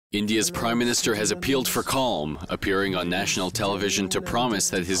India's Prime Minister has appealed for calm, appearing on national television to promise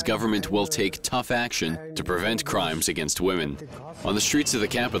that his government will take tough action to prevent crimes against women. On the streets of the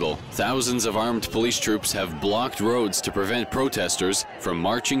capital, thousands of armed police troops have blocked roads to prevent protesters from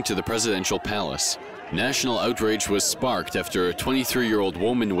marching to the presidential palace. National outrage was sparked after a 23-year-old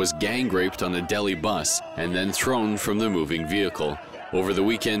woman was gang-raped on a Delhi bus and then thrown from the moving vehicle. Over the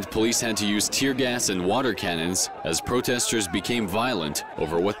weekend, police had to use tear gas and water cannons as protesters became violent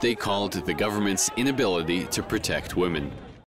over what they called the government's inability to protect women.